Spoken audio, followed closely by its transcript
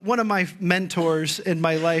One of my mentors in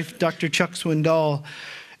my life, Dr. Chuck Swindoll,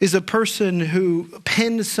 is a person who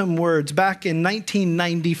penned some words back in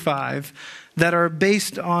 1995 that are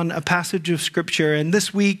based on a passage of Scripture. And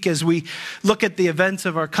this week, as we look at the events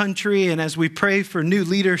of our country and as we pray for new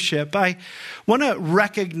leadership, I want to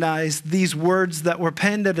recognize these words that were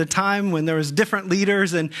penned at a time when there was different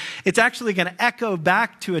leaders. And it's actually going to echo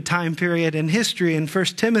back to a time period in history in 1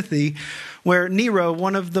 Timothy, where Nero,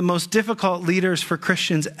 one of the most difficult leaders for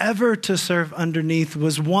Christians ever to serve underneath,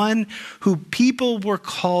 was one who people were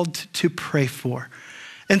called to pray for.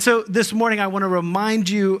 And so this morning, I want to remind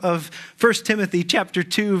you of 1 Timothy chapter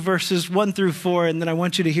 2, verses 1 through 4, and then I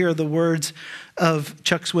want you to hear the words of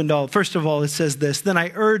Chuck Swindoll. First of all, it says this: "Then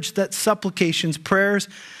I urge that supplications, prayers,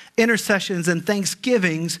 intercessions, and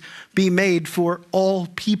thanksgivings be made for all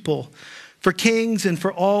people, for kings and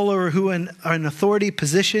for all who are in authority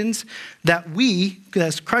positions, that we,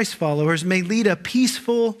 as Christ followers, may lead a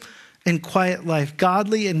peaceful and quiet life,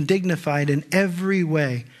 godly and dignified in every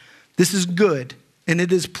way. This is good, and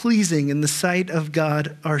it is pleasing in the sight of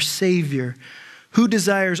God, our Savior, who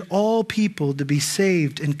desires all people to be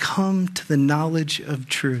saved and come to the knowledge of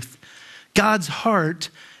truth." God's heart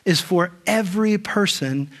is for every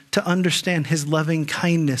person to understand his loving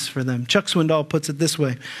kindness for them. Chuck Swindoll puts it this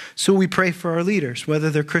way: "So we pray for our leaders, whether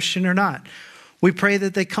they're Christian or not. We pray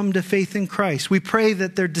that they come to faith in Christ. We pray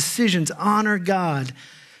that their decisions honor God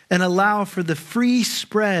and allow for the free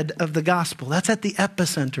spread of the gospel." That's at the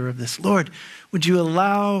epicenter of this. Lord, would you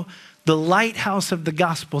allow the lighthouse of the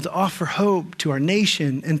gospel to offer hope to our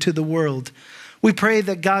nation and to the world? We pray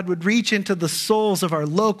that God would reach into the souls of our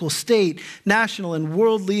local, state, national, and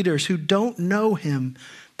world leaders who don't know him,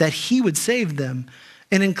 that he would save them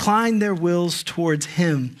and incline their wills towards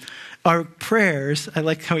him. Our prayers, I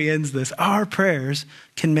like how he ends this, our prayers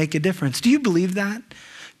can make a difference. Do you believe that?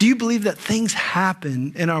 Do you believe that things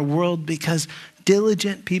happen in our world because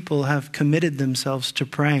diligent people have committed themselves to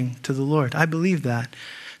praying to the Lord? I believe that.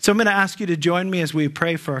 So I'm going to ask you to join me as we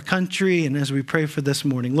pray for our country and as we pray for this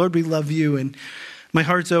morning. Lord, we love you, and my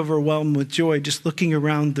heart's overwhelmed with joy just looking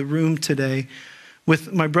around the room today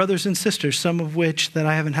with my brothers and sisters, some of which that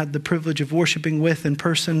I haven't had the privilege of worshiping with in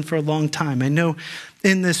person for a long time. I know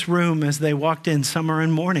in this room as they walked in, some are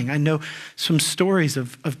in mourning. I know some stories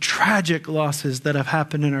of tragic losses that have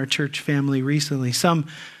happened in our church family recently. Some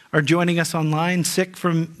are joining us online sick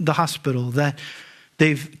from the hospital, that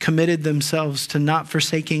they've committed themselves to not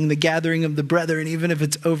forsaking the gathering of the brethren, even if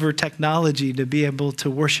it's over technology, to be able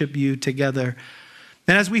to worship you together.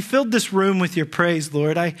 And as we filled this room with your praise,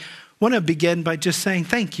 Lord, I want to begin by just saying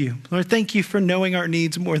thank you. Lord, thank you for knowing our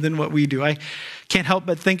needs more than what we do. I can't help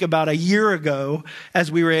but think about a year ago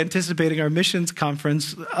as we were anticipating our missions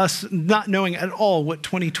conference, us not knowing at all what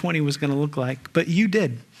 2020 was going to look like, but you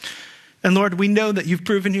did. And Lord, we know that you've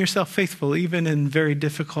proven yourself faithful even in very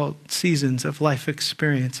difficult seasons of life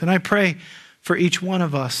experience. And I pray for each one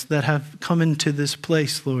of us that have come into this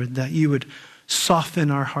place, Lord, that you would soften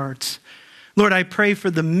our hearts. Lord, I pray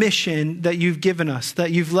for the mission that you've given us,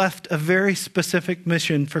 that you've left a very specific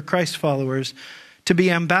mission for Christ followers to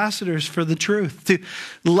be ambassadors for the truth, to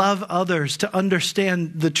love others, to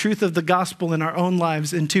understand the truth of the gospel in our own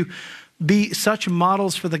lives, and to be such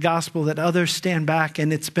models for the gospel that others stand back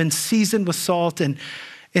and it's been seasoned with salt and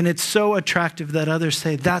it's so attractive that others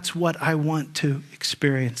say, that's what I want to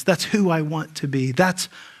experience. That's who I want to be. That's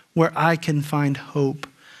where I can find hope.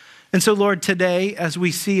 And so, Lord, today, as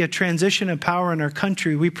we see a transition of power in our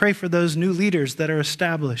country, we pray for those new leaders that are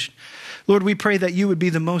established. Lord, we pray that you would be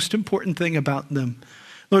the most important thing about them.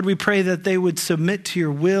 Lord, we pray that they would submit to your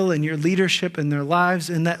will and your leadership in their lives,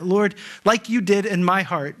 and that, Lord, like you did in my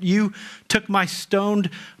heart, you took my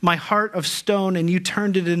heart of stone, and you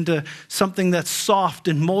turned it into something that's soft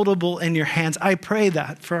and moldable in your hands. I pray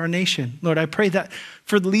that for our nation. Lord, I pray that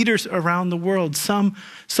for leaders around the world, some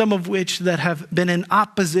of which that have been in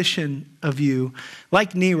opposition of you,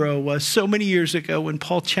 like Nero was so many years ago when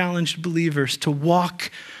Paul challenged believers to walk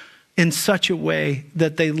in such a way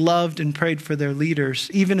that they loved and prayed for their leaders,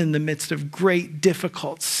 even in the midst of great,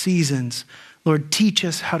 difficult seasons. Lord, teach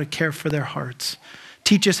us how to care for their hearts.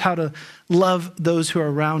 Teach us how to love those who are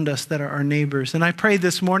around us that are our neighbors. And I pray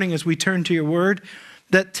this morning as we turn to your word,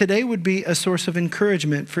 that today would be a source of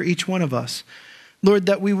encouragement for each one of us. Lord,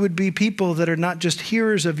 that we would be people that are not just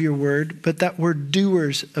hearers of your word, but that we're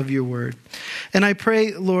doers of your word. And I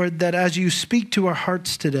pray, Lord, that as you speak to our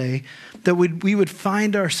hearts today, that we would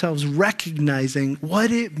find ourselves recognizing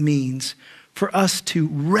what it means for us to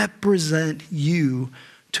represent you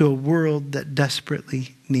to a world that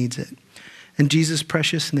desperately needs it. In Jesus'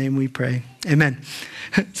 precious name we pray. Amen.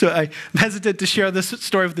 So I'm hesitant to share this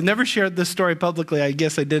story. I've never shared this story publicly. I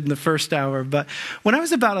guess I did in the first hour. But when I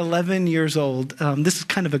was about 11 years old, this is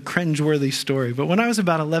kind of a cringeworthy story. But when I was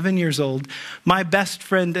about 11 years old, my best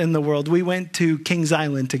friend in the world, we went to Kings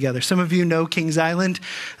Island together. Some of you know Kings Island,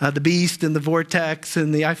 the Beast and the Vortex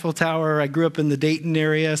and the Eiffel Tower. I grew up in the Dayton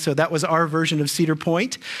area, so that was our version of Cedar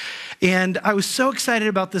Point. And I was so excited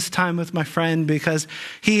about this time with my friend because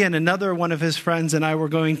he and another one of his friends and I were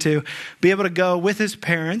going to be able to go with his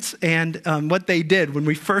parents. And what they did when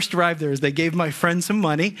we first arrived there is they gave my friend some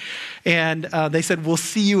money and they said, we'll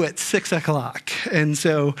see you at 6 o'clock. And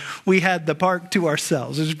so we had the park to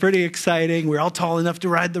ourselves. It was pretty exciting. We were all tall enough to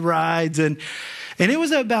ride the rides. And it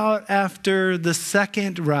was about after the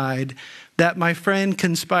second ride that my friend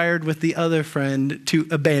conspired with the other friend to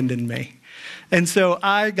abandon me. And so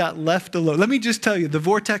I got left alone. Let me just tell you, the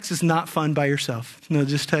Vortex is not fun by yourself. I'll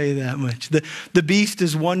just tell you that much. The Beast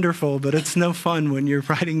is wonderful, but it's no fun when you're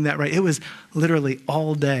riding that ride. It was literally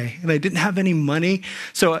all day. And I didn't have any money.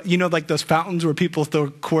 So, you know, like those fountains where people throw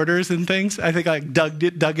quarters and things? I think I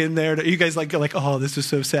dug in there. You guys like, oh, this is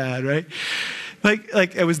so sad, right?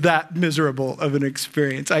 Like it was that miserable of an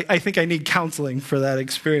experience. I think I need counseling for that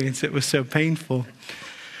experience. It was so painful.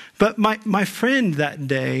 But my friend that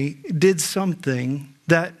day did something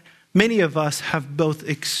that many of us have both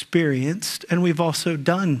experienced and we've also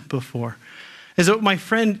done before. And so what my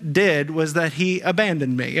friend did was that he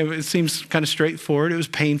abandoned me. It seems kind of straightforward. It was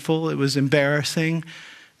painful. It was embarrassing.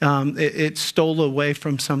 It stole away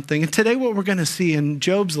from something. And today what we're going to see in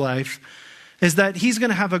Job's life is that he's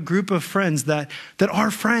going to have a group of friends that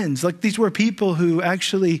are friends. Like these were people who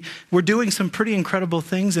actually were doing some pretty incredible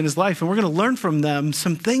things in his life. And we're going to learn from them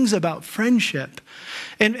some things about friendship.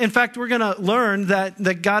 And in fact, we're going to learn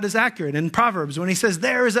that God is accurate in Proverbs when he says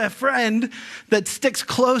there is a friend that sticks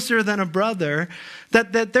closer than a brother,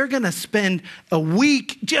 that they're going to spend a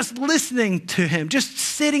week just listening to him, just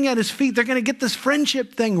sitting at his feet. They're going to get this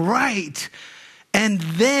friendship thing right. And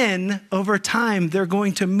then over time, they're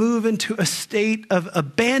going to move into a state of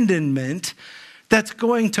abandonment that's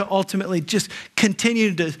going to ultimately just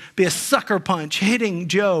continue to be a sucker punch, hitting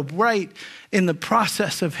Job right in the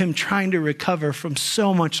process of him trying to recover from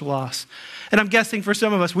so much loss. And I'm guessing for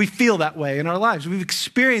some of us, we feel that way in our lives. We've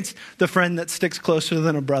experienced the friend that sticks closer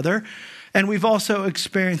than a brother. And we've also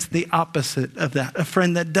experienced the opposite of that, a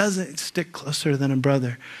friend that doesn't stick closer than a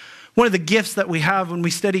brother. One of the gifts that we have when we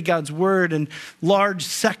study God's word in large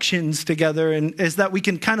sections together is that we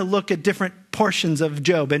can kind of look at different portions of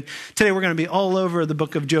Job. And today we're going to be all over the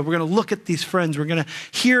book of Job. We're going to look at these friends. We're going to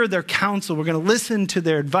hear their counsel. We're going to listen to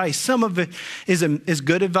their advice. Some of it is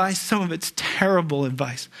good advice. Some of it's terrible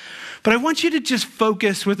advice. But I want you to just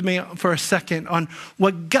focus with me for a second on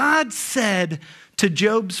what God said to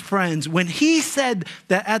Job's friends when he said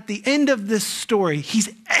that at the end of this story, he's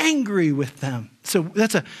angry with them. So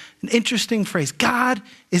that's an interesting phrase. God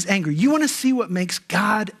is angry. You want to see what makes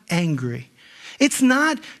God angry? It's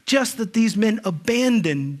not just that these men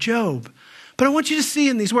abandoned Job, but I want you to see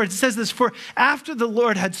in these words, it says this, for after the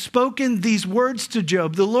Lord had spoken these words to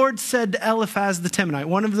Job, the Lord said to Eliphaz the Temanite,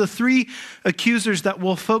 one of the three accusers that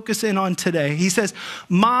we'll focus in on today, he says,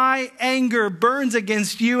 my anger burns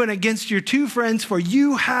against you and against your two friends, for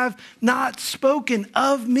you have not spoken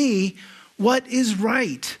of me what is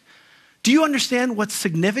right. Do you understand what's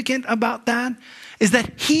significant about that? Is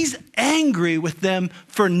that he's angry with them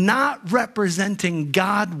for not representing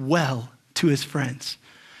God well to his friends.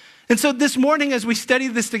 And so this morning, as we study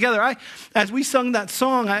this together, as we sung that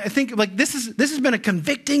song, I think like this has been a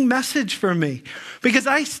convicting message for me, because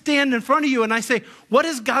I stand in front of you and I say, what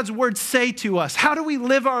does God's word say to us? How do we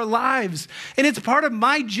live our lives? And it's part of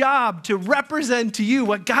my job to represent to you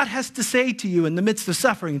what God has to say to you in the midst of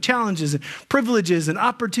suffering, challenges, and privileges and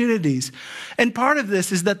opportunities. And part of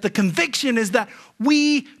this is that the conviction is that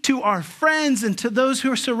we, to our friends and to those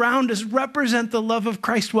who surround us, represent the love of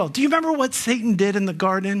Christ well. Do you remember what Satan did in the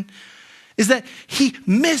garden? Is that he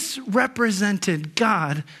misrepresented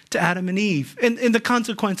God to Adam and Eve. And the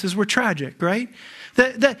consequences were tragic, right?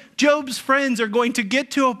 That Job's friends are going to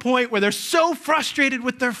get to a point where they're so frustrated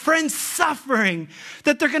with their friends' suffering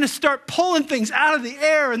that they're going to start pulling things out of the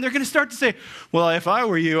air, and they're going to start to say, well, if I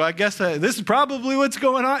were you, I guess this is probably what's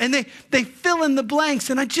going on. And they fill in the blanks.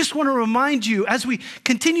 And I just want to remind you, as we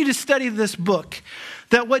continue to study this book,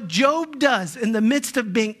 that what Job does in the midst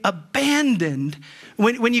of being abandoned,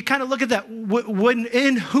 when you kind of look at that,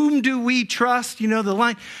 in whom do we trust? You know the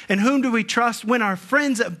line, in whom do we trust when our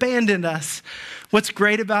friends abandon us? What's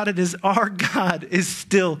great about it is our God is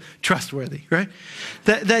still trustworthy, right?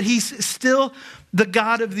 That he's still the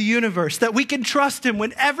God of the universe, that we can trust him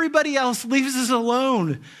when everybody else leaves us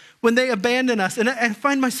alone. when they abandon us. And I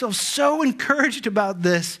find myself so encouraged about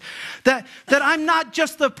this, that I'm not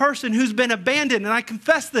just the person who's been abandoned. And I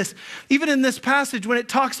confess this, even in this passage when it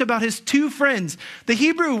talks about his two friends. The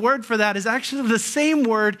Hebrew word for that is actually the same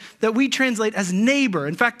word that we translate as neighbor.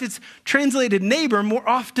 In fact, it's translated neighbor more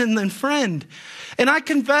often than friend. And I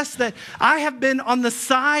confess that I have been on the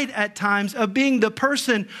side at times of being the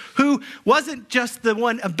person who wasn't just the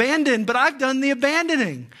one abandoned, but I've done the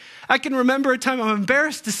abandoning. I can remember a time, I'm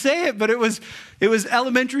embarrassed to say it, but it was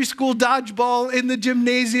elementary school dodgeball in the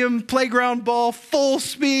gymnasium, playground ball, full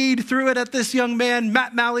speed, threw it at this young man.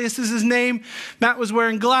 Matt Malleus is his name. Matt was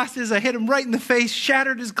wearing glasses. I hit him right in the face,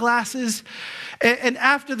 shattered his glasses. And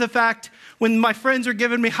after the fact, when my friends were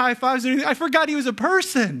giving me high fives and everything, I forgot he was a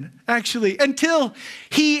person, actually, until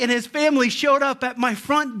he and his family showed up at my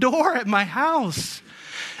front door at my house.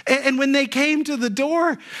 And when they came to the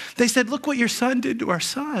door, they said, "Look what your son did to our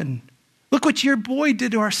son. Look what your boy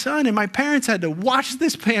did to our son." And my parents had to watch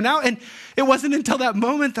this pan out. And it wasn't until that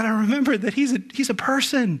moment that I remembered that he's a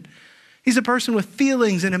person. He's a person with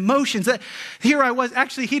feelings and emotions. Here I was,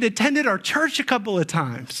 actually, he'd attended our church a couple of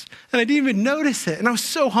times. And I didn't even notice it. And I was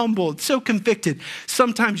so humbled, so convicted.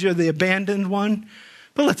 Sometimes you're the abandoned one.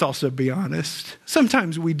 But let's also be honest.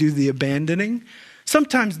 Sometimes we do the abandoning.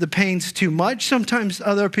 Sometimes the pain's too much. Sometimes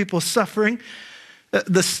other people suffering.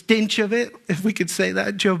 The stench of it, if we could say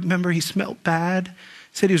that. Job, remember, he smelled bad. He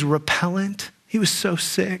said he was repellent. He was so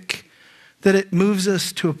sick that it moves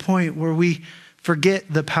us to a point where we forget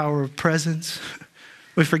the power of presence.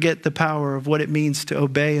 We forget the power of what it means to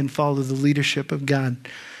obey and follow the leadership of God.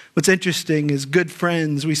 What's interesting is good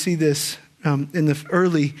friends. We see this in the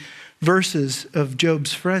early verses of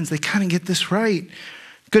Job's friends. They kind of get this right.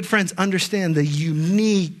 Good friends understand the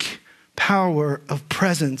unique power of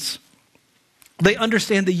presence. They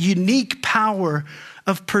understand the unique power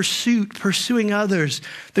of pursuing others.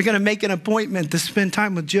 They're going to make an appointment to spend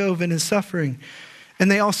time with Job in his suffering. And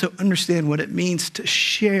they also understand what it means to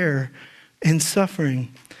share in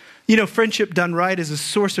suffering. You know, friendship done right is a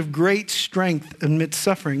source of great strength amidst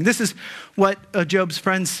suffering. This is what Job's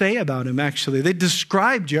friends say about him, actually. They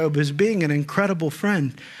describe Job as being an incredible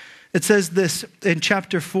friend. It says this in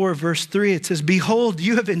chapter 4, verse 3. It says, "Behold,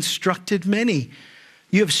 you have instructed many.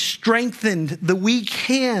 You have strengthened the weak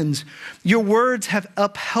hands. Your words have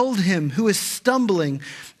upheld him who is stumbling,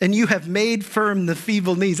 and you have made firm the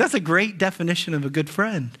feeble knees." That's a great definition of a good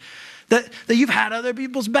friend. That you've had other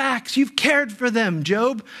people's backs. You've cared for them,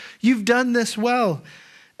 Job. You've done this well.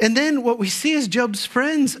 And then what we see is Job's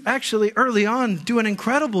friends actually early on do an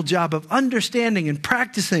incredible job of understanding and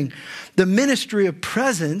practicing the ministry of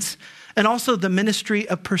presence and also the ministry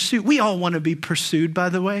of pursuit. We all want to be pursued, by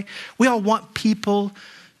the way. We all want people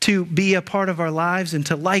to be a part of our lives and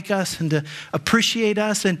to like us and to appreciate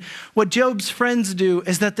us. And what Job's friends do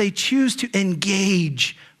is that they choose to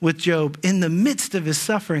engage with Job in the midst of his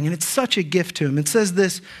suffering. And it's such a gift to him. It says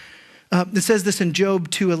this in Job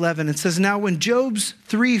 2:11. It says, "Now when Job's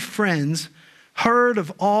three friends heard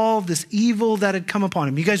of all this evil that had come upon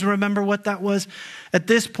him." You guys remember what that was? At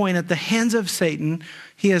this point, at the hands of Satan,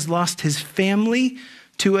 he has lost his family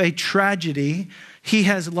to a tragedy. He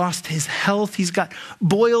has lost his health. He's got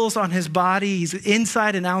boils on his body. He's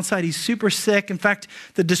inside and outside. He's super sick. In fact,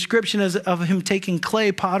 the description is of him taking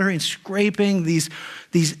clay pottery and scraping these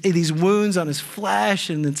wounds on his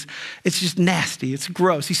flesh. And it's just nasty. It's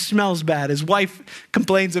gross. He smells bad. His wife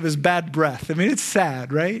complains of his bad breath. I mean, it's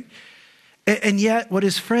sad, right? And yet what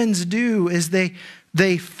his friends do is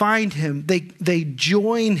they find him. They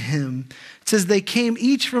join him. It says they came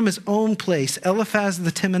each from his own place. Eliphaz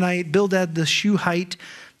the Temanite, Bildad the Shuhite,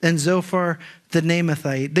 and Zophar the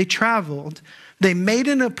Naamathite. They traveled. They made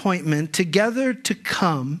an appointment together to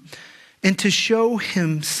come and to show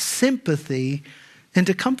him sympathy and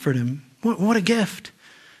to comfort him. What a gift.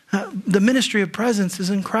 The ministry of presence is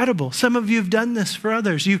incredible. Some of you have done this for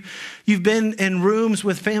others. You've been in rooms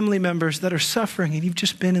with family members that are suffering, and you've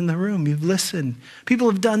just been in the room. You've listened.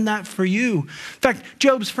 People have done that for you. In fact,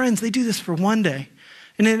 Job's friends, they do this for one day,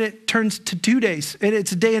 and then it turns to 2 days, and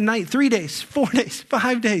it's day and night, 3 days, 4 days,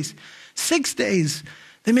 5 days, 6 days.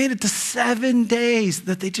 They made it to 7 days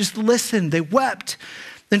that they just listened. They wept.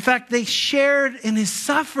 In fact, they shared in his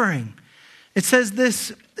suffering. It says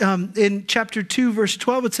this in chapter 2, verse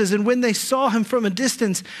 12. It says, "And when they saw him from a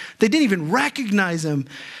distance, they didn't even recognize him.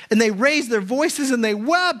 And they raised their voices and they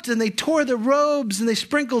wept and they tore their robes and they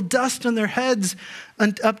sprinkled dust on their heads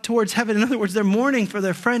and up towards heaven." In other words, they're mourning for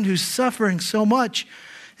their friend who's suffering so much.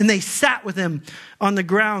 And they sat with him on the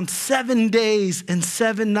ground 7 days and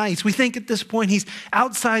 7 nights. We think at this point he's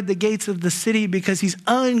outside the gates of the city because he's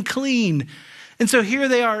unclean. And so here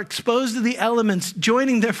they are exposed to the elements,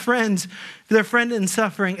 joining their friend in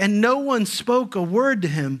suffering, and no one spoke a word to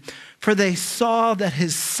him, for they saw that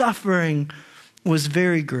his suffering was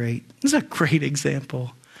very great. This is a great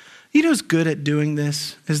example. You know who's good at doing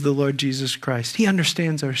this is the Lord Jesus Christ. He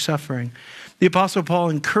understands our suffering. The Apostle Paul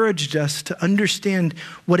encouraged us to understand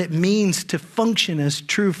what it means to function as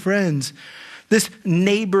true friends. This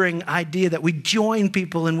neighboring idea that we join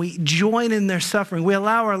people and we join in their suffering. We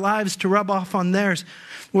allow our lives to rub off on theirs.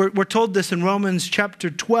 We're told this in Romans chapter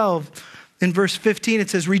 12. In verse 15, it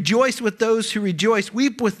says, rejoice with those who rejoice,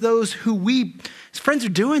 weep with those who weep. His friends are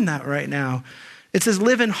doing that right now. It says,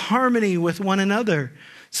 live in harmony with one another.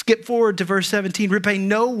 Skip forward to verse 17, repay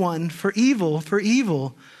no one for evil,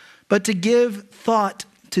 but to give thought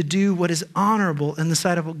to do what is honorable in the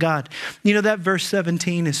sight of God. You know, that verse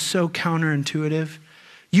 17 is so counterintuitive.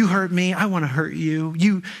 You hurt me, I want to hurt you.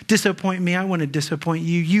 You disappoint me, I want to disappoint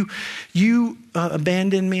you. You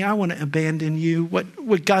abandon me, I want to abandon you.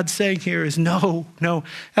 What God's saying here is no.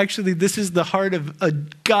 Actually, this is the heart of a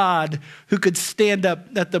God who could stand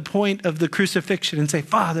up at the point of the crucifixion and say,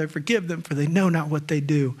 Father, forgive them, for they know not what they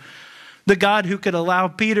do. The God who could allow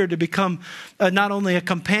Peter to become not only a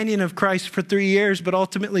companion of Christ for 3 years, but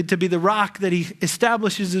ultimately to be the rock that he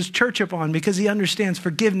establishes his church upon, because he understands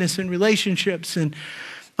forgiveness and relationships and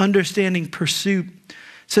understanding pursuit. It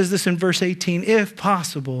says this in verse 18, if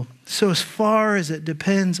possible, so as far as it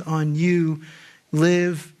depends on you,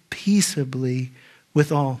 live peaceably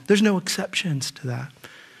with all. There's no exceptions to that.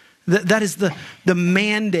 That is the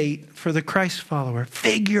mandate for the Christ follower.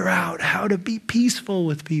 Figure out how to be peaceful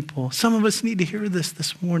with people. Some of us need to hear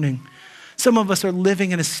this morning. Some of us are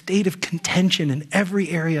living in a state of contention in every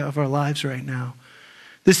area of our lives right now.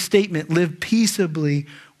 This statement, live peaceably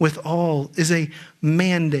with all, is a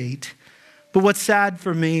mandate. But what's sad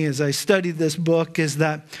for me as I studied this book is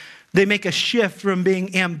that they make a shift from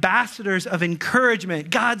being ambassadors of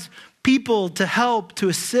encouragement, God's people to help, to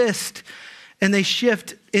assist, and they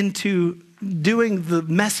shift into doing the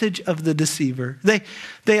message of the deceiver.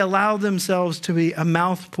 They allow themselves to be a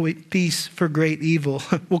mouthpiece for great evil.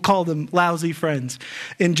 We'll call them lousy friends.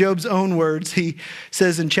 In Job's own words, he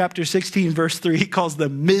says in chapter 16, verse 3, he calls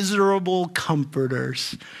them miserable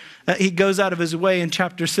comforters. He goes out of his way in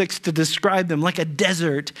chapter 6 to describe them like a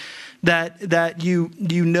desert that you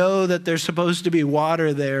know that there's supposed to be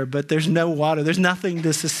water there, but there's no water. There's nothing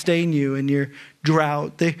to sustain you in your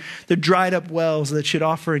drought. They're dried up wells that should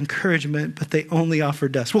offer encouragement, but they only offer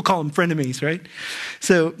dust. We'll call them frenemies, right?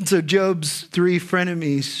 So Job's 3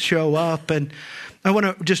 frenemies show up, and I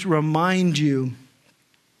want to just remind you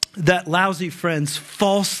that lousy friends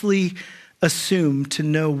falsely assume to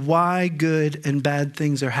know why good and bad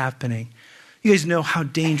things are happening. You guys know how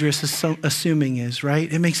dangerous assuming is,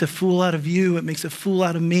 right? It makes a fool out of you. It makes a fool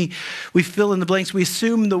out of me. We fill in the blanks. We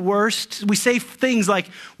assume the worst. We say things like,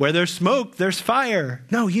 where there's smoke, there's fire.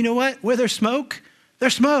 No, you know what? Where there's smoke,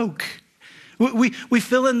 there's smoke. We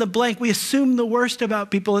fill in the blank. We assume the worst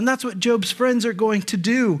about people, and that's what Job's friends are going to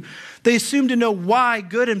do. They assume to know why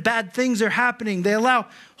good and bad things are happening. They allow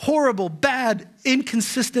horrible, bad,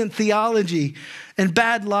 inconsistent theology and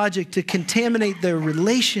bad logic to contaminate their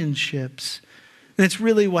relationships. And it's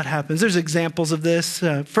really what happens. There's examples of this.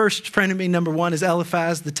 First frenemy number 1 is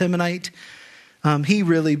Eliphaz the Temanite. He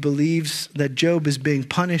really believes that Job is being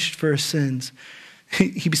punished for his sins.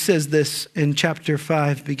 He says this in chapter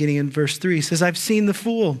 5, beginning in verse 3. He says, I've seen the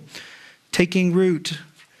fool taking root,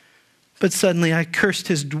 but suddenly I cursed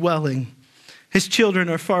his dwelling. His children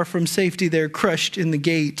are far from safety. They're crushed in the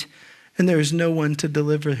gate, and there is no one to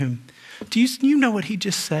deliver him. Do you know what he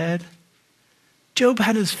just said? Job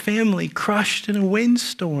had his family crushed in a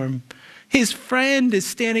windstorm. His friend is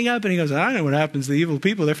standing up and he goes, I know what happens to the evil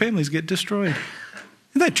people. Their families get destroyed.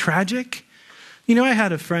 Isn't that tragic? You know, I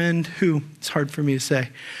had a friend who, it's hard for me to say,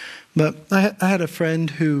 but I had a friend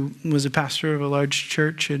who was a pastor of a large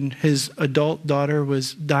church, and his adult daughter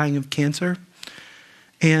was dying of cancer.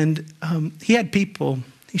 And he had people,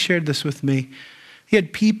 he shared this with me, he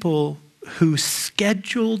had people who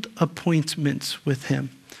scheduled appointments with him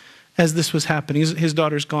as this was happening. His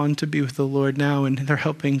daughter's gone to be with the Lord now, and they're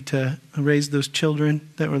helping to raise those children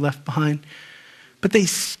that were left behind. But they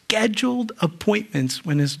scheduled appointments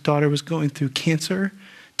when his daughter was going through cancer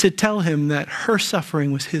to tell him that her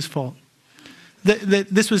suffering was his fault. That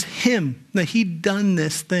this was him, that he'd done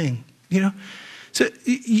this thing, you know? So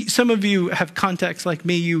some of you have contacts like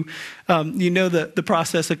me. You know the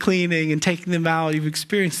process of cleaning and taking them out. You've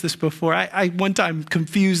experienced this before. I one time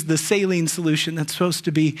confused the saline solution that's supposed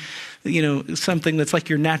to be, something that's like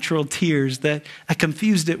your natural tears. That I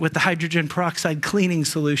confused it with the hydrogen peroxide cleaning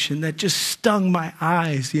solution that just stung my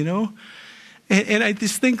eyes, And I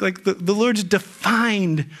just think like the Lord's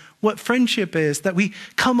defined what friendship is, that we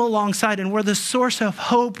come alongside and we're the source of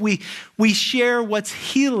hope. We share what's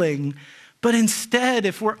healing. But instead,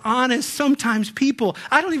 if we're honest, sometimes people,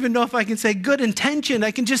 I don't even know if I can say good intention.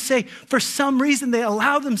 I can just say for some reason they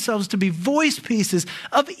allow themselves to be voice pieces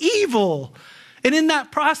of evil. And in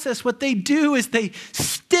that process, what they do is they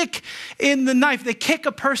stick in the knife. They kick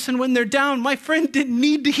a person when they're down. My friend didn't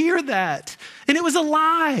need to hear that. And it was a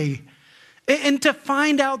lie. And to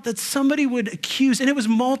find out that somebody would accuse, and it was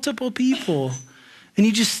multiple people, and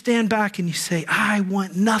you just stand back and you say, I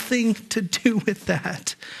want nothing to do with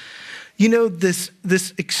that. You know, this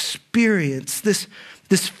experience, this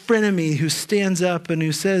frenemy who stands up and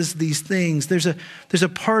who says these things, there's a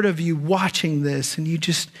part of you watching this, and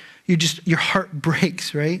your heart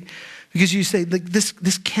breaks, right? Because you say, like,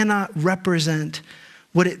 this cannot represent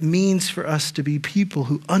what it means for us to be people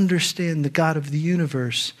who understand the God of the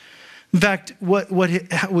universe. In fact, what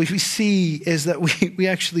we see is that we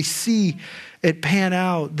actually see it pan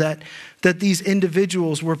out that these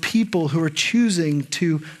individuals were people who were choosing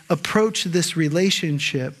to approach this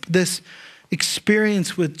relationship, this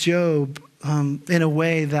experience with Job in a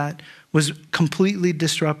way that was completely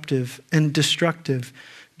disruptive and destructive.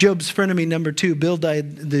 Job's frenemy number 2,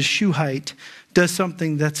 Bildad the Shuhite, does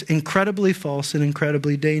something that's incredibly false and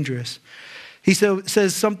incredibly dangerous. He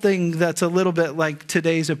says something that's a little bit like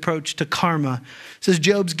today's approach to karma. He says,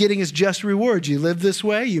 Job's getting his just reward. You live this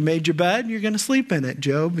way, you made your bed, you're going to sleep in it,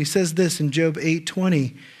 Job. He says this in Job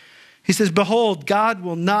 8:20. He says, behold, God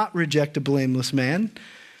will not reject a blameless man,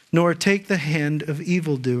 nor take the hand of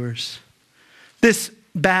evildoers. This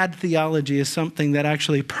bad theology is something that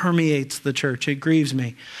actually permeates the church. It grieves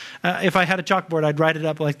me. If I had a chalkboard, I'd write it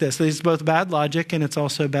up like this. It's both bad logic and it's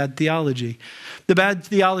also bad theology. The bad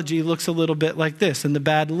theology looks a little bit like this, and the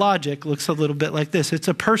bad logic looks a little bit like this. It's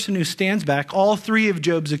a person who stands back. All 3 of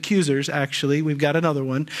Job's accusers, actually, we've got another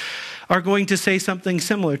one, are going to say something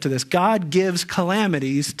similar to this. God gives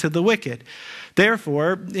calamities to the wicked.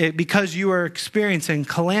 Therefore, because you are experiencing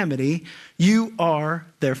calamity, you are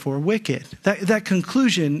therefore wicked. That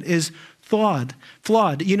conclusion is flawed.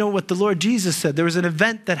 You know what the Lord Jesus said? There was an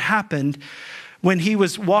event that happened when he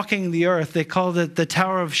was walking the earth. They called it the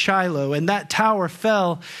Tower of Shiloh, and that tower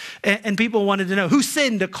fell, and people wanted to know who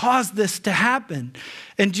sinned to cause this to happen.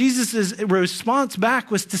 And Jesus' response back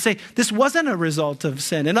was to say, this wasn't a result of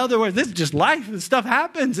sin. In other words, this is just life. This stuff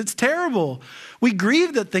happens. It's terrible. We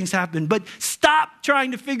grieve that things happen, but stop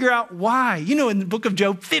trying to figure out why. You know, in the book of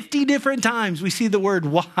Job, 50 different times we see the word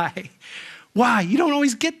why. Why? You don't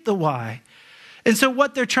always get the why. And so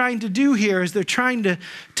what they're trying to do here is they're trying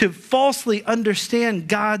to falsely understand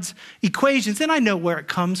God's equations. And I know where it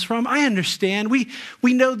comes from. I understand. We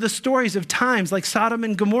know the stories of times like Sodom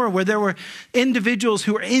and Gomorrah where there were individuals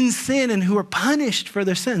who were in sin and who were punished for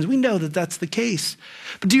their sins. We know that that's the case.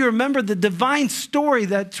 But do you remember the divine story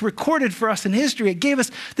that's recorded for us in history? It gave us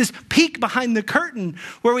this peek behind the curtain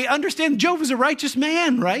where we understand Job was a righteous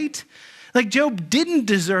man, right? Like Job didn't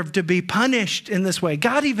deserve to be punished in this way.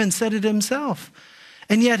 God even said it himself.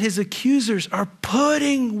 And yet his accusers are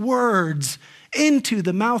putting words into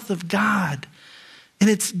the mouth of God. And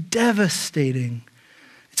it's devastating.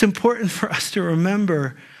 It's important for us to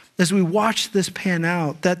remember as we watch this pan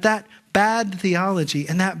out that bad theology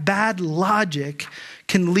and that bad logic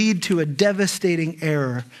can lead to a devastating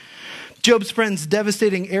error. Job's friend's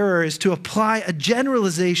devastating error is to apply a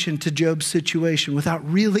generalization to Job's situation without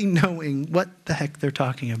really knowing what the heck they're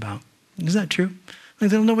talking about. Is that true?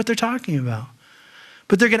 Like they don't know what they're talking about.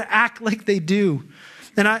 But they're going to act like they do.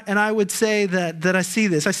 And I would say that I see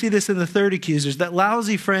this. I see this in the third accusers, that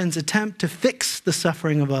lousy friends attempt to fix the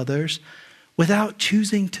suffering of others without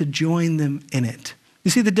choosing to join them in it.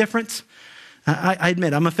 You see the difference? I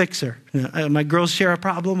admit, I'm a fixer. My girls share a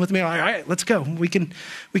problem with me. I'm like, all right, let's go. We can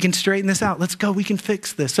straighten this out. Let's go. We can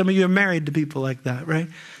fix this. Some of you are married to people like that, right?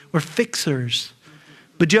 We're fixers.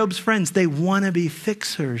 But Job's friends, they want to be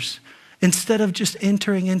fixers. Instead of just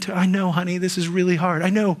entering into, I know, honey, this is really hard.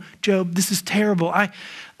 I know, Job, this is terrible.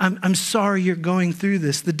 I'm sorry you're going through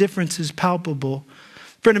this. The difference is palpable.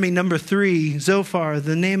 Frenemy number 3, Zophar,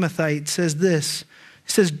 the Naamathite, says this.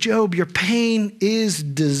 He says, Job, your pain is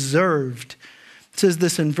deserved. It says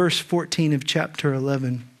this in verse 14 of chapter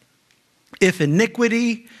 11. If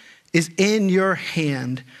iniquity is in your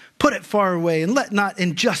hand, put it far away, and let not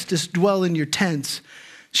injustice dwell in your tents.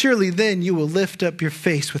 Surely then you will lift up your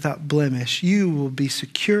face without blemish. You will be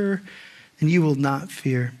secure, and you will not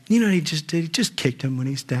fear. You know what he just did? He just kicked him when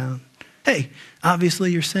he's down. Hey,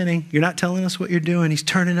 obviously you're sinning. You're not telling us what you're doing. He's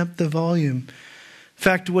turning up the volume. In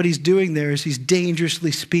fact, what he's doing there is he's dangerously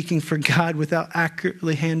speaking for God without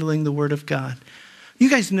accurately handling the word of God. You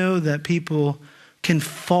guys know that people can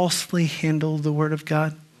falsely handle the word of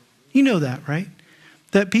God? You know that, right?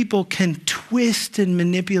 That people can twist and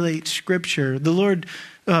manipulate Scripture. The Lord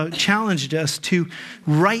challenged us to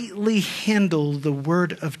rightly handle the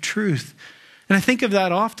word of truth. And I think of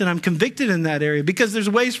that often. I'm convicted in that area because there's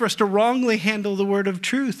ways for us to wrongly handle the word of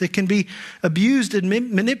truth. It can be abused and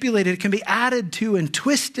manipulated. It can be added to and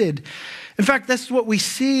twisted. In fact, that's what we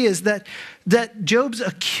see is that Job's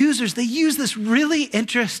accusers, they use this really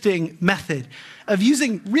interesting method of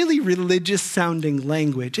using really religious sounding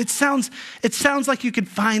language. It sounds like you could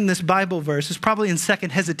find this Bible verse. It's probably in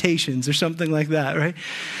Second Hesitations or something like that, right?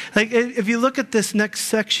 Like if you look at this next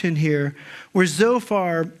section here where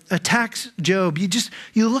Zophar attacks Job,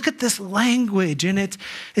 you look at this language and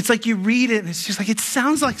it's like you read it and it's just like, it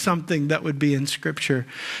sounds like something that would be in Scripture.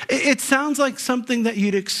 It sounds like something that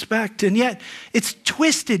you'd expect, and yet it's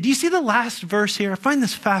twisted. Do you see the last verse here? I find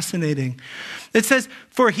this fascinating. It says,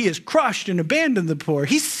 for he has crushed and abandoned the poor.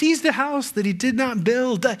 He seized a house that he did not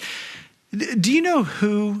build. Do you know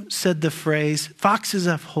who said the phrase, foxes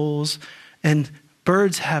have holes and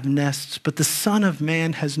birds have nests, but the Son of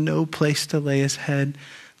Man has no place to lay his head?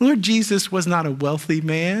 Lord Jesus was not a wealthy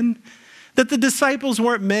man. That the disciples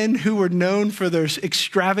weren't men who were known for their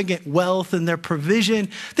extravagant wealth and their provision.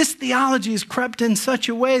 This theology is crept in such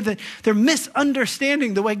a way that they're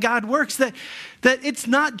misunderstanding the way God works, that it's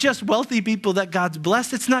not just wealthy people that God's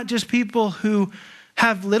blessed. It's not just people who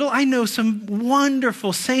have little. I know some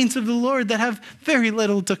wonderful saints of the Lord that have very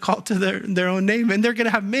little to call to their own name, and they're going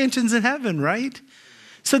to have mansions in heaven, right?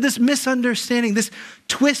 So this misunderstanding, this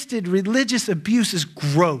twisted religious abuse is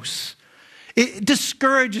gross. It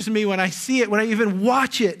discourages me when I see it, when I even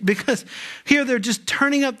watch it, because here they're just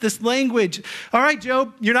turning up this language. All right,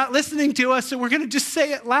 Job, you're not listening to us, so we're going to just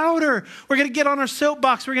say it louder. We're going to get on our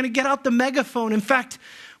soapbox. We're going to get out the megaphone. In fact,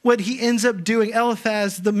 what he ends up doing,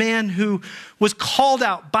 Eliphaz, the man who was called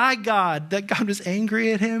out by God, that God was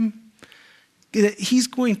angry at him, he's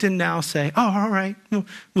going to now say, oh, all right.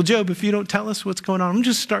 Well, Job, if you don't tell us what's going on, I'm going to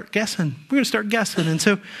just start guessing. We're going to start guessing. And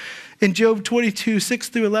so in Job 22, 6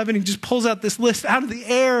 through 11, he just pulls out this list out of the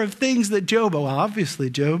air of things that Job, well, obviously,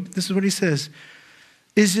 Job, this is what he says.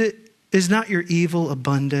 Is not your evil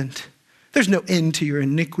abundant? There's no end to your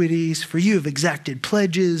iniquities, for you have exacted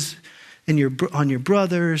pledges on your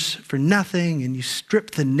brothers for nothing, and you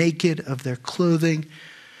stripped the naked of their clothing.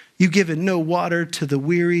 You've given no water to the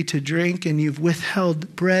weary to drink, and you've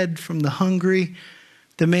withheld bread from the hungry.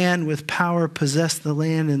 The man with power possessed the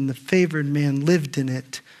land, and the favored man lived in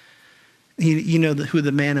it. You know who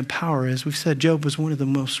the man in power is. We've said Job was one of the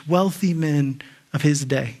most wealthy men of his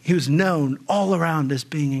day. He was known all around as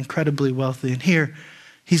being incredibly wealthy. And here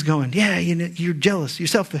he's going, yeah, you're jealous, you're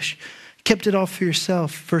selfish. Kept it all for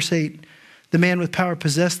yourself. Verse 8, the man with power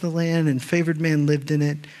possessed the land and favored man lived in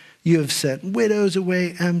it. You have set widows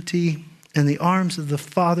away empty, and the arms of the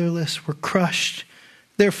fatherless were crushed.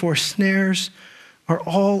 Therefore snares are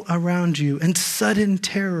all around you, and sudden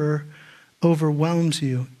terror overwhelms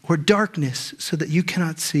you, or darkness so that you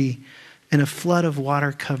cannot see, and a flood of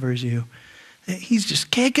water covers you. He's just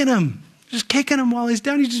kicking him while he's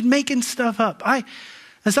down. He's just making stuff up.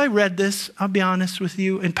 As I read this, I'll be honest with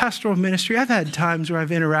you, in pastoral ministry, I've had times where I've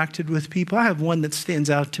interacted with people. I have one that stands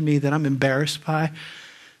out to me that I'm embarrassed by.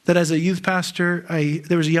 That as a youth pastor,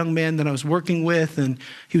 there was a young man that I was working with, and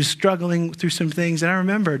he was struggling through some things. And I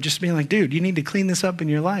remember just being like, dude, you need to clean this up in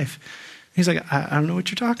your life. He's like, I don't know what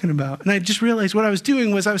you're talking about. And I just realized what I was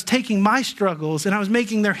doing was I was taking my struggles and I was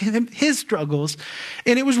making his struggles.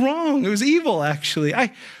 And it was wrong. It was evil, actually.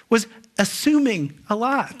 I was assuming a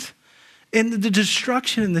lot. And the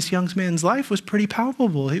destruction in this young man's life was pretty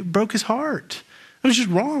palpable. It broke his heart. It was just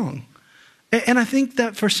wrong. And I think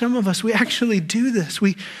that for some of us, we actually do this.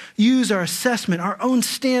 We use our assessment, our own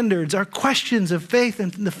standards, our questions of faith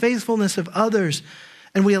and the faithfulness of others,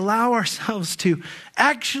 and we allow ourselves to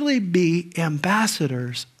actually be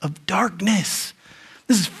ambassadors of darkness.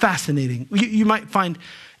 This is fascinating. You might find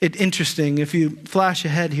it interesting if you flash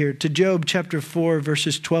ahead here to Job chapter 4,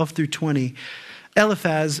 verses 12 through 20.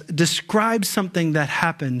 Eliphaz describes something that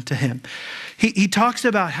happened to him. He talks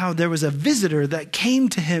about how there was a visitor that came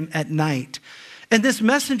to him at night. And this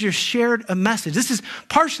messenger shared a message. This is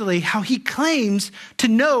partially how he claims to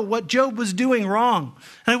know what Job was doing wrong.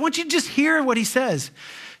 And I want you to just hear what he says.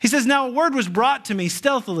 He says, now a word was brought to me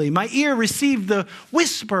stealthily. My ear received the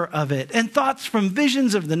whisper of it, and thoughts from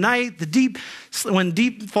visions of the night, when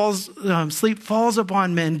sleep falls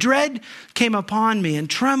upon men. Dread came upon me, and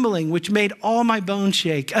trembling, which made all my bones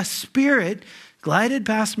shake. A spirit glided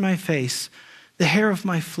past my face. The hair of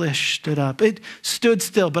my flesh stood up. It stood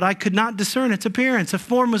still, but I could not discern its appearance. A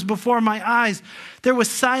form was before my eyes. There was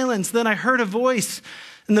silence. Then I heard a voice,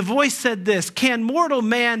 and the voice said this, can mortal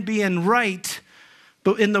man be in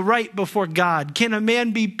the right before God? Can a man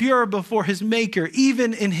be pure before his maker?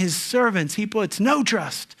 Even in his servants, he puts no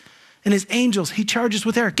trust. And his angels, he charges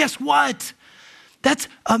with error. Guess what? That's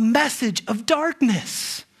a message of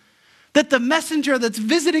darkness. That the messenger that's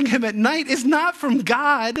visiting him at night is not from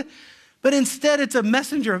God, but instead it's a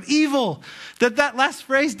messenger of evil. That last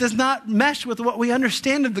phrase does not mesh with what we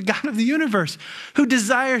understand of the God of the universe, who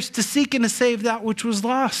desires to seek and to save that which was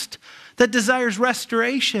lost, that desires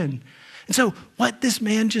restoration. And so what this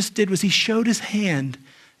man just did was he showed his hand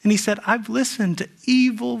and he said, I've listened to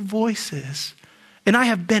evil voices, and I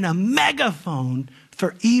have been a megaphone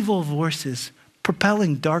for evil voices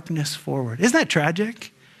propelling darkness forward. Isn't that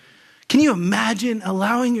tragic? Can you imagine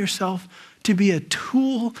allowing yourself to be a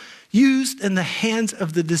tool used in the hands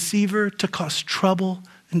of the deceiver to cause trouble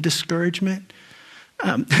and discouragement?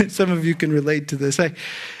 Some of you can relate to this.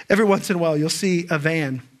 Every once in a while, you'll see a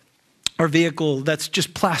van or vehicle that's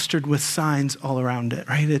just plastered with signs all around it,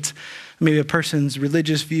 right? It's maybe a person's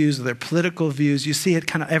religious views or their political views. You see it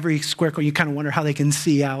kind of every square corner. You kind of wonder how they can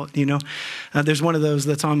see out, you know. There's one of those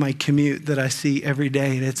that's on my commute that I see every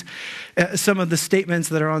day. And it's some of the statements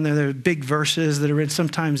that are on there, they're big verses that are in.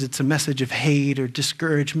 Sometimes it's a message of hate or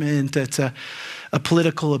discouragement. It's a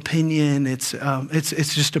political opinion. It's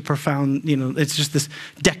just a profound, you know, it's just this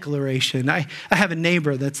declaration. I have a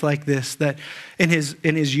neighbor that's like this, that in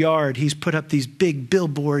his yard, he's put up these big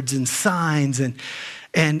billboards and signs,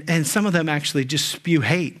 and some of them actually just spew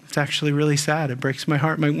hate. It's actually really sad. It breaks my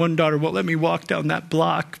heart. My one daughter won't let me walk down that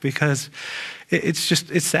block because it's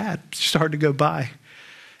sad. It's just hard to go by.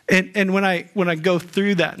 And when I go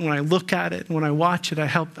through that, and when I look at it, and when I watch it, I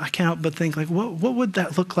can't help but think, like, what would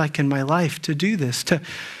that look like in my life to do this, to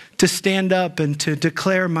stand up and to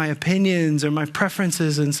declare my opinions or my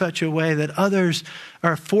preferences in such a way that others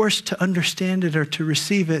are forced to understand it or to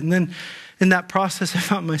receive it. And then in that process, I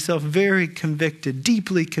found myself very convicted,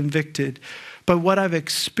 deeply convicted by what I've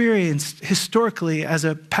experienced historically as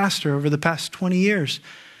a pastor over the past 20 years.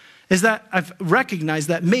 Is that I've recognized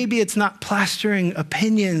that maybe it's not plastering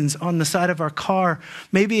opinions on the side of our car.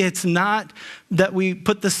 Maybe it's not that we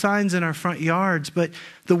put the signs in our front yards, but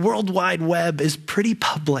the World Wide Web is pretty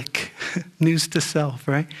public, news to self,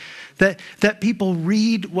 right? That people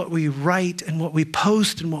read what we write and what we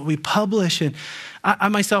post and what we publish. And I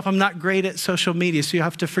myself, I'm not great at social media, so you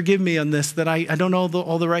have to forgive me on this, that I don't know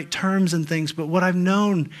all the right terms and things, but what I've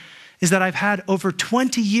known is that I've had over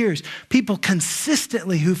 20 years, people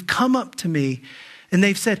consistently who've come up to me and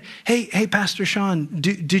they've said, hey, Pastor Sean,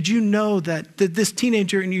 did you know that this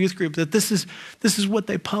teenager in your youth group, that this is what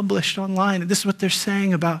they published online, and this is what they're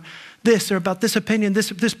saying about this or about this opinion,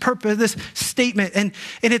 this purpose, this statement, and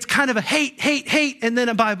it's kind of a hate, and then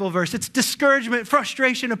a Bible verse. It's discouragement,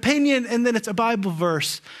 frustration, opinion, and then it's a Bible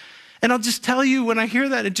verse. And I'll just tell you, when I hear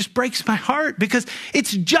that, it just breaks my heart, because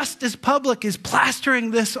it's just as public as plastering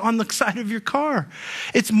this on the side of your car.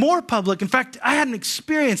 It's more public. In fact, I had an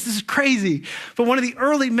experience, this is crazy, but one of the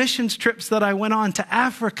early missions trips that I went on to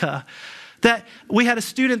Africa, that we had a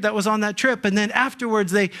student that was on that trip, and then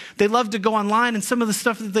afterwards they loved to go online, and some of the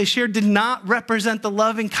stuff that they shared did not represent the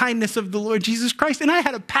loving kindness of the Lord Jesus Christ. And I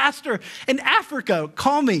had a pastor in Africa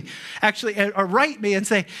call me, actually, or write me and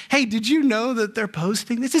say, hey, did you know that they're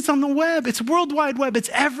posting this? It's on the web. It's World Wide Web. It's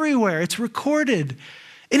everywhere. It's recorded.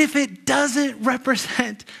 And if it doesn't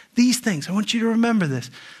represent these things, I want you to remember this: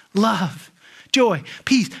 love, joy,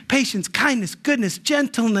 peace, patience, kindness, goodness,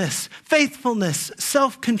 gentleness, faithfulness,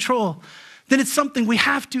 self-control, then it's something we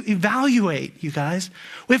have to evaluate, you guys.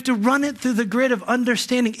 We have to run it through the grid of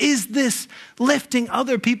understanding. Is this lifting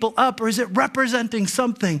other people up, or is it representing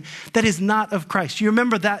something that is not of Christ? You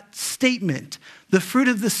remember that statement, the fruit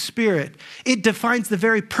of the Spirit. It defines the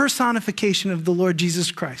very personification of the Lord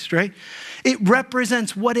Jesus Christ, right? It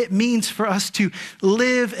represents what it means for us to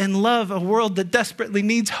live and love a world that desperately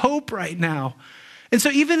needs hope right now. And so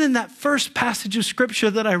even in that first passage of scripture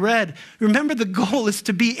that I read, remember, the goal is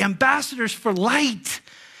to be ambassadors for light.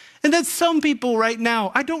 And that's some people right now,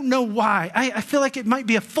 I don't know why. I feel like it might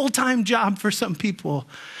be a full-time job for some people.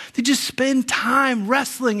 They just spend time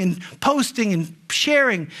wrestling and posting and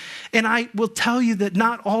sharing. And I will tell you that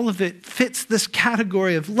not all of it fits this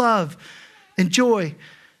category of love and joy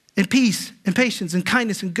and peace and patience and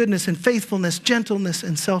kindness and goodness and faithfulness, gentleness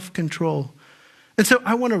and self-control. And so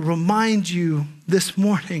I want to remind you this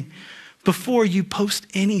morning, before you post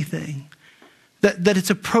anything, that it's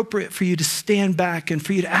appropriate for you to stand back and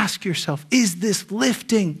for you to ask yourself, is this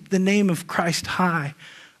lifting the name of Christ high,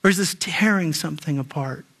 Or is this tearing something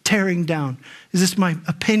apart, tearing down? Is this my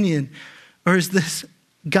opinion? Or is this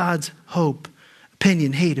God's hope?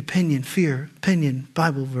 Opinion, hate, opinion, fear, opinion,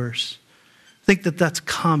 Bible verse. I think that that's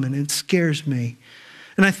common. It scares me.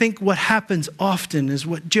 And I think what happens often is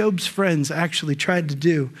what Job's friends actually tried to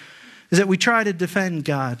do is that we try to defend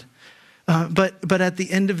God. But at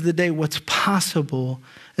the end of the day, what's possible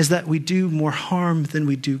is that we do more harm than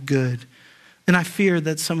we do good. And I fear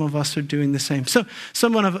that some of us are doing the same. So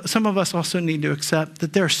some of us also need to accept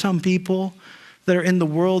that there are some people that are in the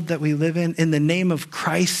world that we live in the name of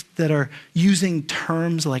Christ, that are using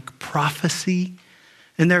terms like prophecy,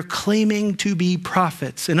 and they're claiming to be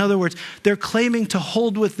prophets. In other words, they're claiming to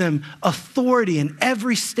hold with them authority in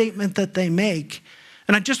every statement that they make.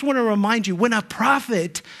 And I just want to remind you, when a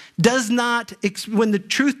prophet when the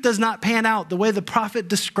truth does not pan out the way the prophet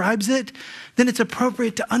describes it, then it's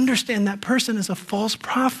appropriate to understand that person is a false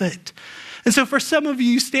prophet. And so for some of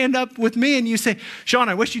you stand up with me and you say, Sean,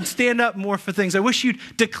 I wish you'd stand up more for things. I wish you'd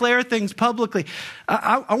declare things publicly.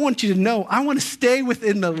 I want you to know, I want to stay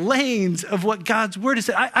within the lanes of what God's word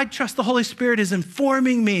is. I trust the Holy Spirit is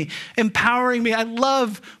informing me, empowering me. I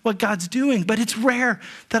love what God's doing, but it's rare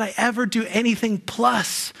that I ever do anything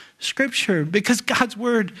plus Scripture, because God's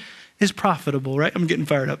word is profitable, right? I'm getting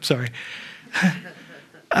fired up, sorry.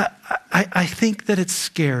 I think that it's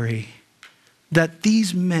scary that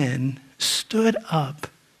these men stood up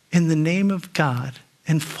in the name of God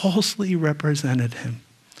and falsely represented him.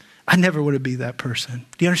 I never want to be that person.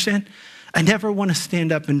 Do you understand? I never want to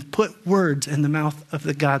stand up and put words in the mouth of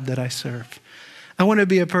the God that I serve. I want to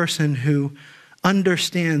be a person who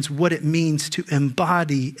understands what it means to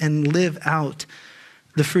embody and live out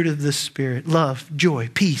the fruit of the Spirit: love, joy,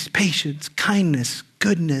 peace, patience, kindness,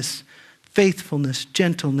 goodness, faithfulness,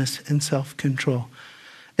 gentleness, and self-control.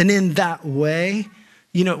 And in that way,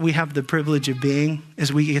 you know what we have the privilege of being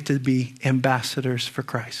is we get to be ambassadors for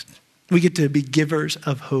Christ. We get to be givers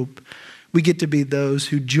of hope. We get to be those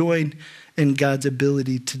who join in God's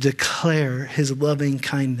ability to declare his loving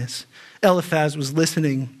kindness. Eliphaz was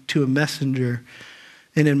listening to a messenger,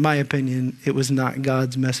 and in my opinion, it was not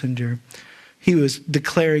God's messenger. He was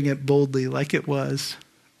declaring it boldly like it was,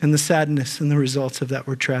 and the sadness and the results of that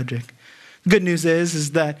were tragic. The good news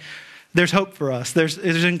is that there's hope for us. There's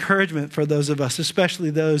encouragement for those of us,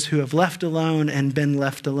 especially those who have left alone and been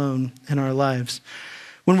left alone in our lives.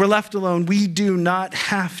 When we're left alone, we do not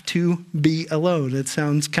have to be alone. It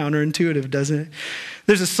sounds counterintuitive, doesn't it?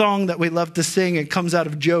 There's a song that we love to sing. It comes out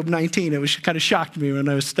of Job 19. It kind of shocked me when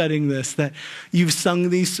I was studying this, that you've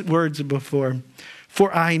sung these words before.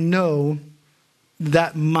 For I know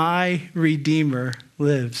that my Redeemer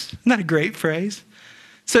lives. Isn't that a great phrase?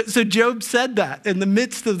 So Job said that in the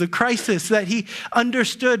midst of the crisis, that he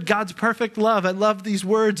understood God's perfect love. I love these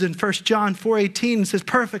words in 1 John 4:18. It says,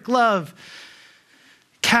 perfect love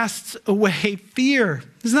casts away fear.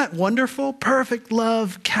 Isn't that wonderful? Perfect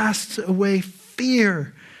love casts away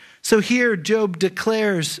fear. So here Job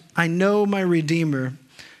declares, I know my Redeemer,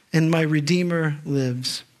 and my Redeemer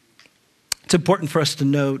lives. It's important for us to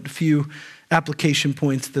note a few application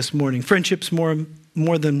points this morning. Friendship's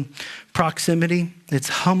more than proximity. It's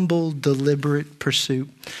humble, deliberate pursuit.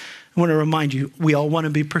 I want to remind you, we all want to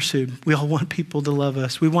be pursued. We all want people to love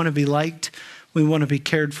us. We want to be liked. We want to be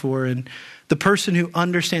cared for. And the person who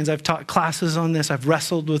understands, I've taught classes on this. I've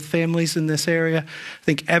wrestled with families in this area. I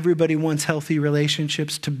think everybody wants healthy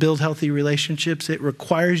relationships. To build healthy relationships, it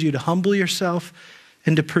requires you to humble yourself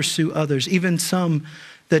and to pursue others, even some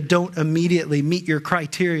that don't immediately meet your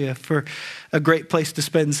criteria for a great place to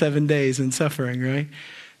spend 7 days in suffering, right?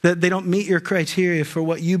 That they don't meet your criteria for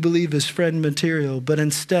what you believe is friend material, but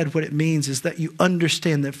instead what it means is that you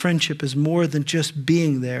understand that friendship is more than just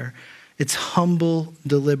being there. It's humble,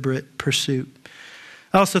 deliberate pursuit.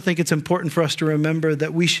 I also think it's important for us to remember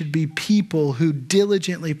that we should be people who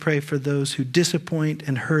diligently pray for those who disappoint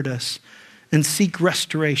and hurt us, and seek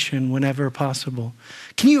restoration whenever possible.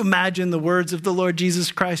 Can you imagine the words of the Lord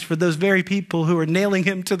Jesus Christ for those very people who were nailing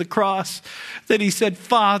him to the cross, that he said,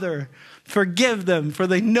 Father, forgive them, for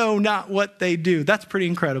they know not what they do. That's pretty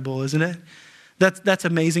incredible, isn't it? That's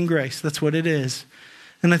amazing grace. That's what it is.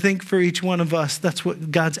 And I think for each one of us, that's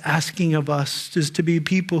what God's asking of us, is to be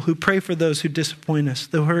people who pray for those who disappoint us,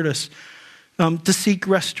 who hurt us, to seek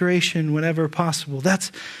restoration whenever possible.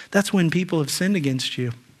 That's when people have sinned against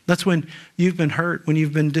you. That's when you've been hurt, when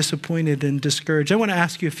you've been disappointed and discouraged. I want to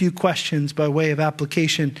ask you a few questions by way of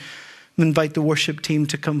application. I invite the worship team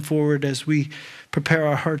to come forward as we prepare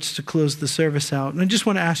our hearts to close the service out. And I just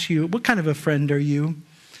want to ask you, what kind of a friend are you?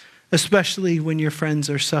 Especially when your friends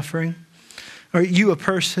are suffering. Are you a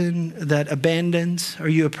person that abandons? Are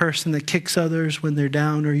you a person that kicks others when they're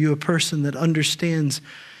down? Are you a person that understands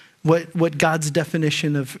what God's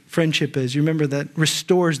definition of friendship is? You remember that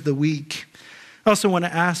restores the weak. I also want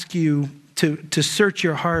to ask you to search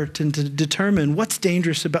your heart and to determine what's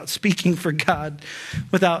dangerous about speaking for God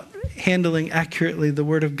without handling accurately the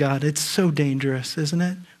word of God. It's so dangerous, isn't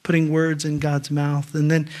it? Putting words in God's mouth. And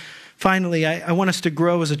then finally, I want us to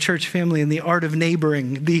grow as a church family in the art of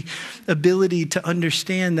neighboring, the ability to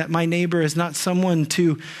understand that my neighbor is not someone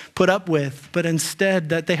to put up with, but instead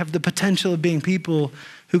that they have the potential of being people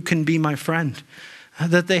who can be my friend,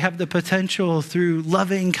 that they have the potential through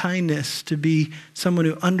loving kindness to be someone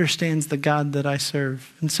who understands the God that I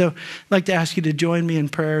serve. And so I'd like to ask you to join me in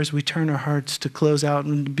prayer as we turn our hearts to close out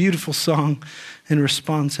in a beautiful song in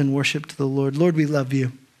response and worship to the Lord. Lord, we love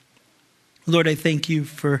you. Lord, I thank you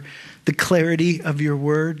for the clarity of your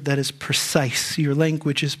word that is precise. Your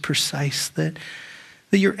language is precise, that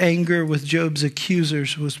your anger with Job's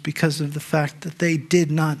accusers was because of the fact that they did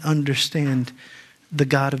not understand the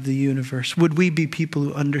God of the universe. Would we be people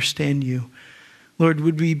who understand you? Lord,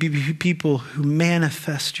 would we be people who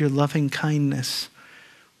manifest your loving kindness?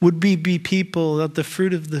 Would we be people that the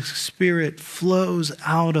fruit of the Spirit flows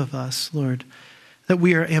out of us, Lord? That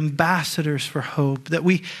we are ambassadors for hope, that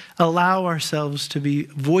we allow ourselves to be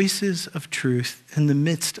voices of truth in the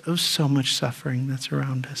midst of so much suffering that's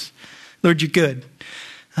around us. Lord, you're good.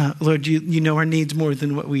 Lord, you know our needs more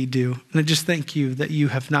than what we do. And I just thank you that you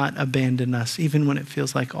have not abandoned us, even when it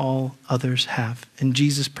feels like all others have. In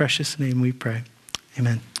Jesus' precious name we pray.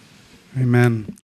 Amen. Amen.